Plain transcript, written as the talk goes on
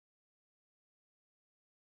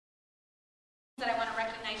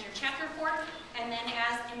for. And then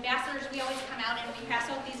as ambassadors, we always come out and we pass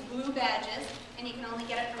out these blue badges, and you can only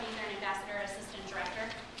get it from either an ambassador or assistant director.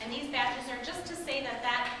 And these badges are just to say that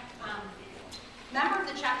member of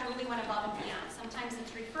the chapter really went above and beyond. Sometimes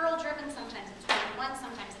it's referral driven, sometimes it's one-on-one,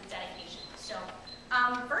 sometimes it's dedication. So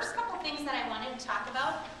first couple things that I wanted to talk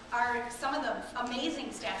about are some of the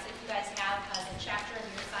amazing stats that you guys have as a chapter of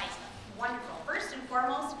your size. Wonderful. First and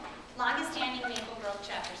foremost, longest standing Maple Grove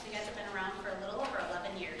chapter. So you guys have been around for a little over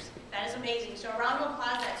 11 years. That is amazing. So a round of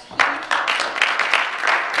applause, that's huge.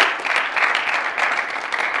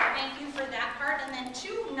 Thank you for that part. And then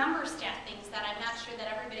two number stat things that I'm not sure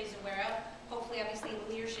that everybody's aware of. Hopefully, obviously, the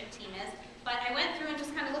leadership team is. But I went through and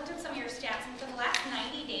just kind of looked at some of your stats. And for the last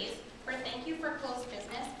 90 days, for thank you for closed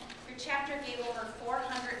business, your chapter gave over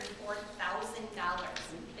 $404,000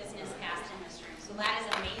 business passed in this room. So that is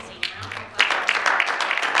amazing. Round of applause.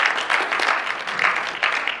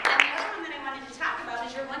 And the other one that I wanted to talk about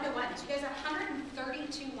is your one-to-ones. You guys have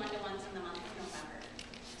 132 one-to-ones in the month of November.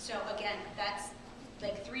 So again, that's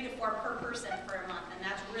like 3 to 4 per person for a month. And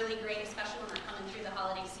that's really great, especially when we're coming through the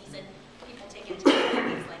holiday season. People taking time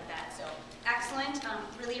and things like that. So excellent.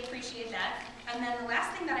 Really appreciate that. And then the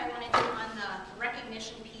last thing that I want to do on the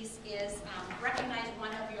recognition piece is recognize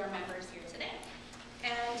one of your members here today.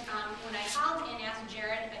 And when I called and asked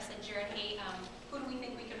Jared, I said, Jared, hey, who do we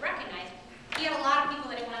think we could recognize? He had a lot of people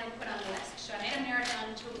that he wanted to put on the list. So I made him narrow it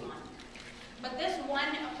down to one. But this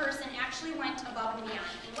one person actually went above and beyond.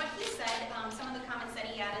 And what he said, some of the comments that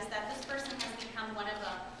he had, is that this person has become one of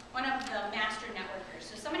the master networkers.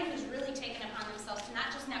 So somebody who's really taken upon themselves to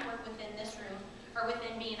not just network within this room or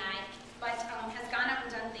within BNI, but has gone out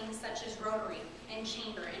and done things such as Rotary and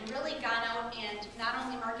Chamber, and really gone out and not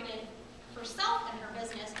only marketed herself and her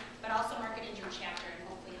business, but also marketed your chapter and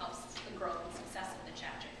hopefully helps the growth and success of the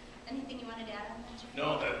chapter. Anything you wanted to add on that?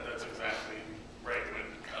 No, that's exactly right. When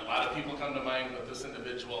a lot of people come to mind, but this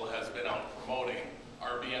individual has been out promoting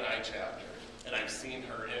our BNI chapter, and I've seen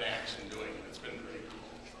her in action doing it. It's been really cool.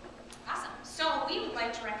 Awesome. So we would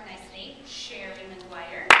like to recognize today Sherry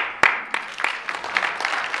McGuire.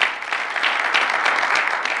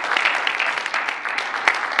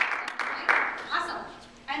 Awesome.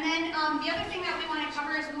 And then the other thing that we want to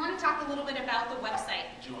cover is we want to talk a little bit about the website.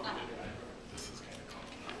 Do you want me to drive? This is kind of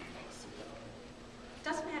complicated. You want to sit down?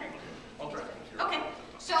 Doesn't matter. I'll drive. Okay.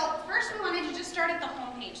 So first we wanted to just start at the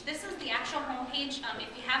homepage. This is the actual homepage.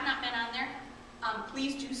 If you have not been on there,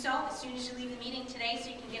 please do so as soon as you leave the meeting today so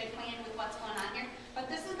you can get acquainted with what's going on here. But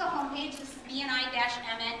this is the homepage. This is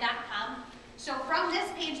bni-mn.com. So from this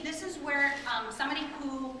page, this is where somebody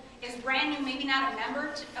who is brand new, maybe not a member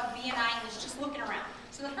of BNI, and is just looking around.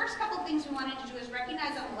 So the first couple of things we wanted to do is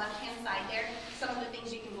recognize on the left-hand side there some of the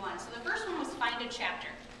things you can go on. So the first one was find a chapter.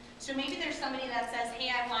 So maybe there's somebody that says, hey,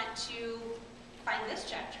 I want to find this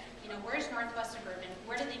chapter. You know, where's Northwest Suburban?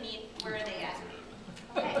 Where do they meet? Where are they at?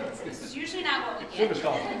 Okay, this is usually not what we get.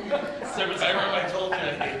 Service I told you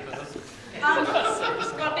I hate this.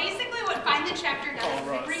 Well, basically what Find the Chapter does is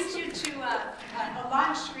it brings you to a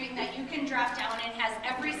launch screen that you can drop down, and it has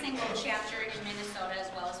every single chapter in Minnesota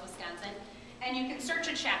as well as Wisconsin. And you can search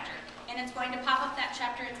a chapter, and it's going to pop up that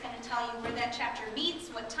chapter. It's going to tell you where that chapter meets,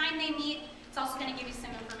 what time they meet. It's also going to give you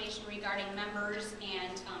some information regarding members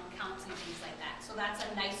and counts and things like that. So that's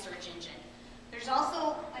a nice search engine. There's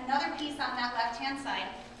also another piece on that left-hand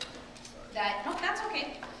side that, nope, that's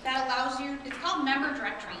okay, that allows you, it's called Member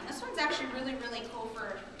Directory. And this one's actually really, really cool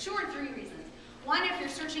for 2 or 3 reasons. One, if you're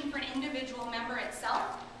searching for an individual member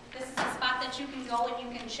itself, this is a spot that you can go and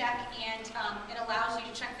you can check, and it allows you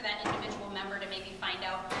to check for that individual member to maybe find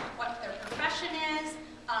out what their profession is.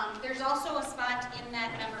 There's also a spot in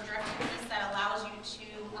that Member Directory piece that allows you to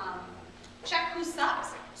check who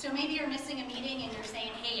subs. So maybe you're missing a meeting and you're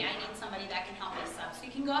saying, hey, I need somebody that can help me sub. So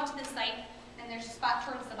you can go out to the site, and there's a spot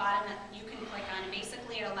towards the bottom that you can click on, and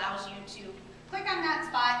basically it allows you to click on that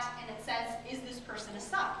spot, and it says, is this person a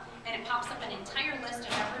sub? And it pops up an entire list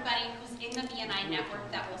of everybody who's in the BNI network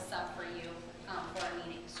that will sub for you for a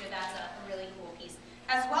meeting. So that's a really cool piece.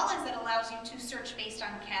 As well as it allows you to search based on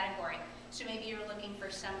category. So maybe you're looking for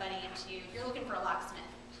somebody you're looking for a locksmith,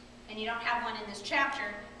 and you don't have one in this chapter,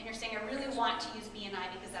 and you're saying, I really want to use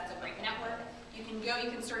BNI because that's a great network. You can go, you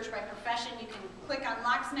can search by profession, you can click on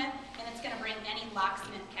locksmith, and it's going to bring any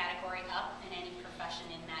locksmith category up and any profession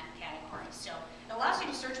in that category. So it allows you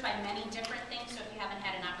to search by many different things, so if you haven't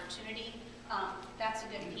had an opportunity, that's a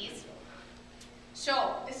good piece.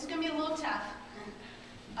 So this is going to be a little tough.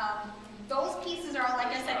 Those pieces are all,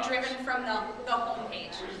 like I said, driven from the home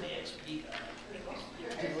page.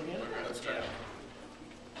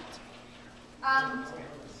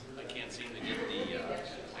 I can't seem to get the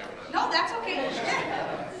camera. No, that's okay.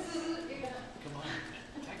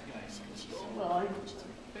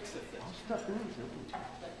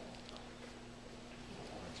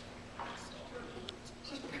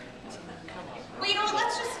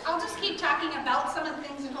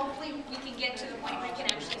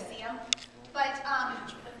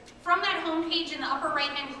 homepage in the upper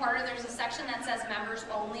right-hand corner, there's a section that says members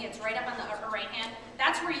only. It's right up on the upper right-hand.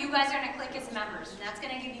 That's where you guys are going to click as members, and that's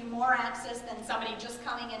going to give you more access than somebody just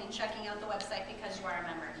coming in and checking out the website because you are a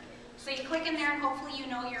member. So you click in there, and hopefully you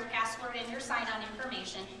know your password and your sign-on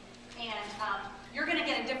information, and you're going to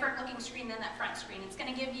get a different looking screen than that front screen. It's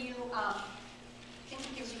going to give you, I think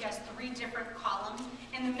it gives you guys 3 different columns,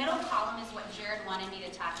 and the middle column is what Jared wanted me to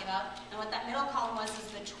talk about, and what that middle column was is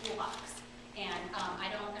the toolbox. And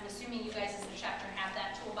I'm assuming you guys as the chapter have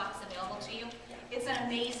that toolbox available to you. It's an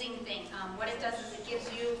amazing thing. What it does is it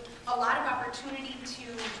gives you a lot of opportunity to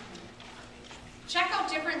check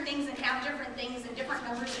out different things and have different things and different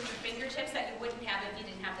numbers at your fingertips that you wouldn't have if you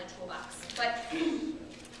didn't have the toolbox. But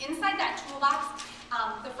inside that toolbox,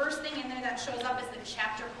 the first thing in there that shows up is the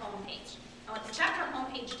chapter homepage. And what the chapter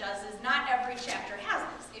homepage does is not every chapter has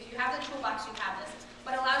this. If you have the toolbox, you have this.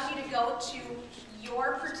 But it allows you to go to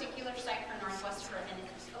your particular site for Northwest Florida, and it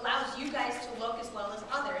allows you guys to look as well as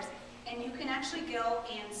others, and you can actually go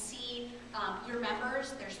and see your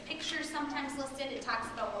members. There's pictures sometimes listed. It talks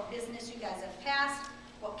about what business you guys have passed,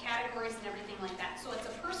 what categories, and everything like that. So it's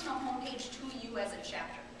a personal homepage to you as a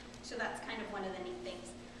chapter. So that's kind of one of the neat things.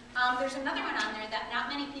 There's another one on there that not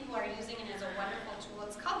many people are using and is a wonderful tool.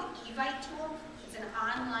 It's called the Evite tool. It's an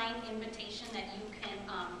online invitation that you can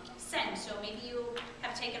send. So maybe you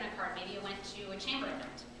have taken a card, maybe you went to a chamber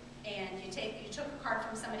event, and you took a card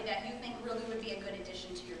from somebody that you think really would be a good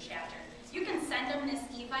addition to your chapter. You can send them this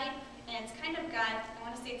Evite, and it's kind of got, I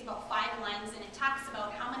want to say it's about 5 lines, and it talks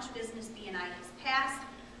about how much business BNI has passed,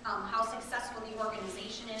 how successful the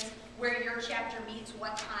organization is, where your chapter meets,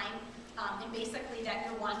 what time, and basically that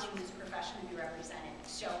you're wanting this profession to be represented.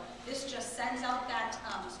 So this just sends out that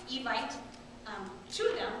Evite to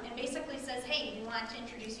them and basically says, hey, we want to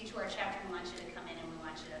introduce you to our chapter, we want you to come in, and we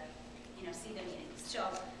want you to see the meetings. So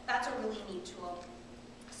that's a really neat tool.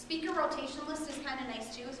 Speaker rotation list is kind of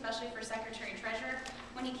nice too, especially for secretary treasurer.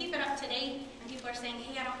 When you keep it up to date and people are saying,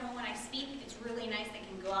 hey, I don't know when I speak, it's really nice. They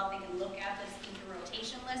can go out, they can look at the speaker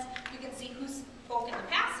rotation list. You can see who's spoke in the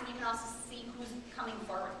past, and you can also see who's coming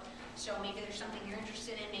forward. So maybe there's something you're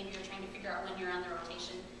interested in, maybe you're trying to figure out when you're on the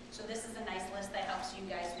rotation. So this is a nice list that helps you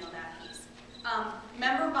guys know that piece.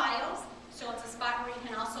 Member bios, so it's a spot where you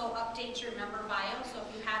can also update your member bio. So if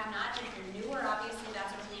you have not, if you're newer, obviously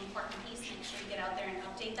that's a really important piece. Make sure you get out there and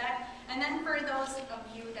update that. And then for those of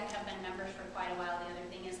you that have been members for quite a while, the other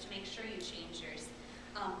thing is to make sure you change yours.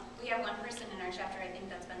 We have one person in our chapter, I think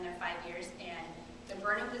that's been there 5 years, and the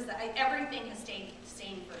burning was that everything has stayed the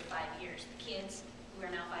same for 5 years. The kids, who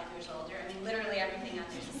are now 5 years older, I mean, literally everything on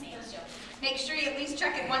there is the same. So make sure you at least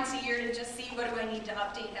check it once a year to just see what do I need to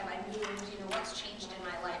update, have I moved, what's changed in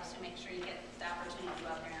my life. So make sure you get the opportunity to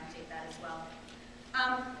go out there and update that as well.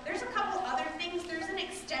 There's a couple other things. There's an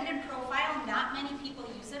extended profile. Not many people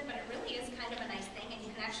use it, but it really is kind of a nice thing, and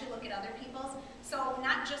you can actually look at other people's. So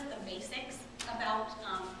not just the basics about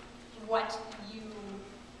what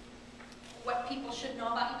people should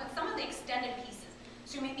know about you, but some of the extended pieces.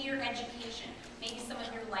 So maybe your education, maybe some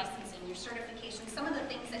of your licensing, your certification, some of the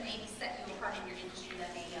things that maybe set you apart in your industry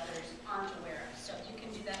that maybe others aren't aware of. So you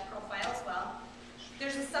can do that profile as well.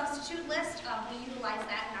 There's a substitute list. We utilize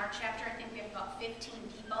that in our chapter. I think we have about 15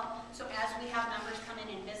 people. So as we have members come in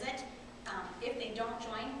and visit, if they don't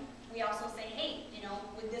join, we also say, hey,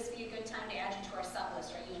 would this be a good time to add you to our sub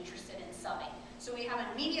list? Are you interested in subbing? So we have an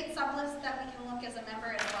immediate sub list that we can look as a member,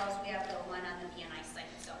 as well as we have the one on the BNI site.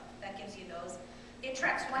 So that gives you those. It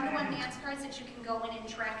tracks one-to-one dance cards that you can go in and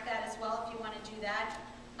track that as well if you want to do that.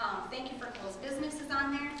 Thank you for closed businesses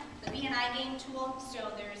on there. The BNI game tool,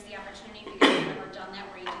 so there's the opportunity, if you guys have ever done that,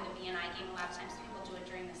 where you do the BNI game. A lot of times people do it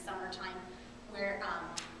during the summertime, where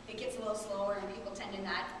it gets a little slower and people tend to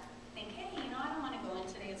not think, hey, I don't want to go in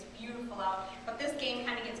today, it's beautiful out. But this game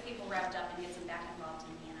kind of gets people wrapped up and gets them back involved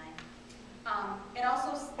in BNI. It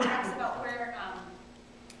also talks about where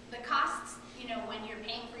the costs, when you're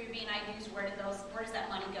paying for your BNI dues, where does that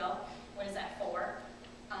money go? What is that for?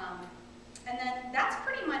 And then that's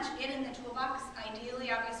pretty much it in the toolbox.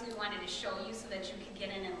 Ideally, obviously, we wanted to show you so that you could get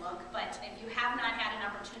in and look. But if you have not had an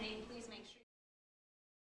opportunity, please